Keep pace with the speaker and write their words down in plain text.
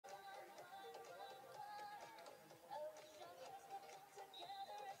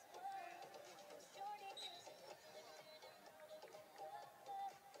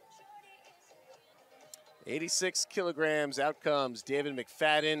86 kilograms. Out comes David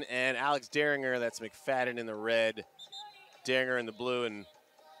McFadden and Alex Dieringer. That's McFadden in the red, Dieringer in the blue, and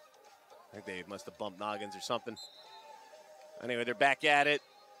I think they must have bumped noggins or something. Anyway, they're back at it.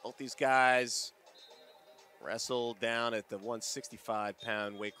 Both these guys wrestled down at the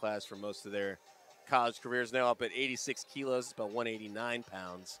 165-pound weight class for most of their college careers. Now up at 86 kilos, it's about 189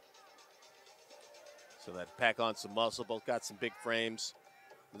 pounds. So that pack on some muscle. Both got some big frames.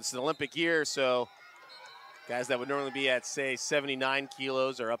 This is an Olympic year, so guys that would normally be at, say, 79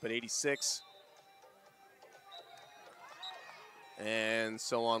 kilos are up at 86. And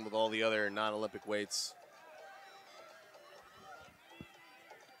so on with all the other non-Olympic weights.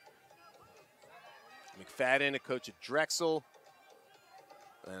 McFadden, a coach at Drexel,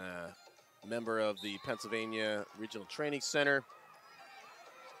 and a member of the Pennsylvania Regional Training Center.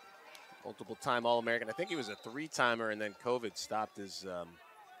 Multiple-time All-American. I think he was a three-timer, and then COVID stopped his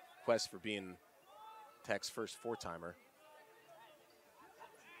quest for being Tech's first four-timer.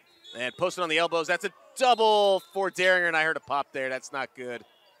 And posted on the elbows. That's a double for Dieringer, and I heard a pop there. That's not good.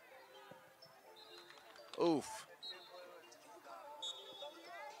 Oof.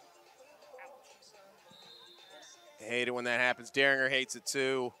 Hate it when that happens. Dieringer hates it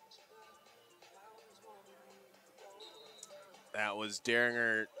too. That was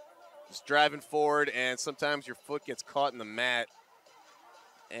Dieringer just driving forward, and sometimes your foot gets caught in the mat.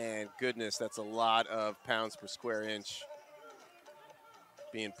 And goodness, that's a lot of pounds per square inch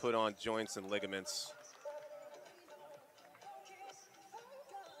being put on joints and ligaments.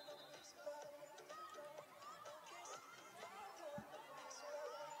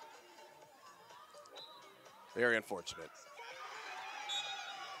 Very unfortunate.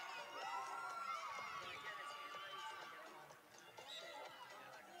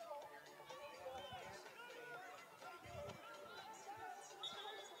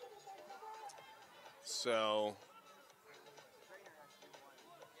 So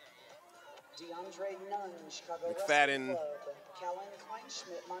McFadden,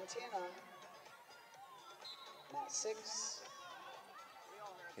 Montana. Mat 6.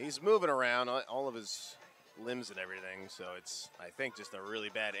 He's moving around all of his limbs and everything, so it's, I think, just a really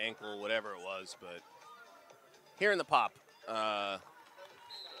bad ankle, whatever it was. But hearing the pop, I'm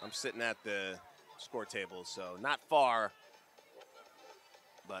sitting at the score table, so not far,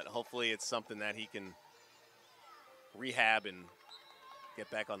 but hopefully it's something that he can rehab and get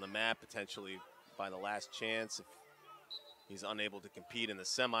back on the map, potentially by the last chance. If he's unable to compete in the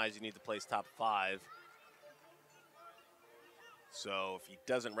semis, you need to place top 5. So if he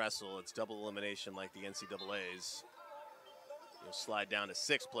doesn't wrestle, it's double elimination like the NCAAs. He'll slide down to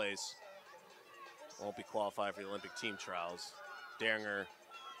 6th place. Won't be qualified for the Olympic team trials. Dieringer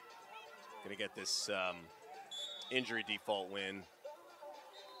going to get this injury default win.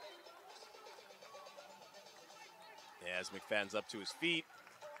 As McFadden's up to his feet.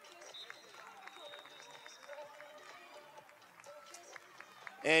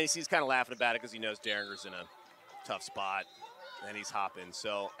 And he's kind of laughing about it because he knows Dieringer's in a tough spot. And he's hopping.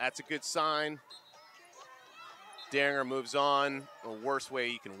 So that's a good sign. Dieringer moves on. The worst way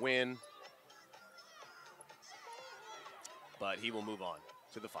he can win. But he will move on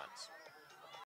to the finals.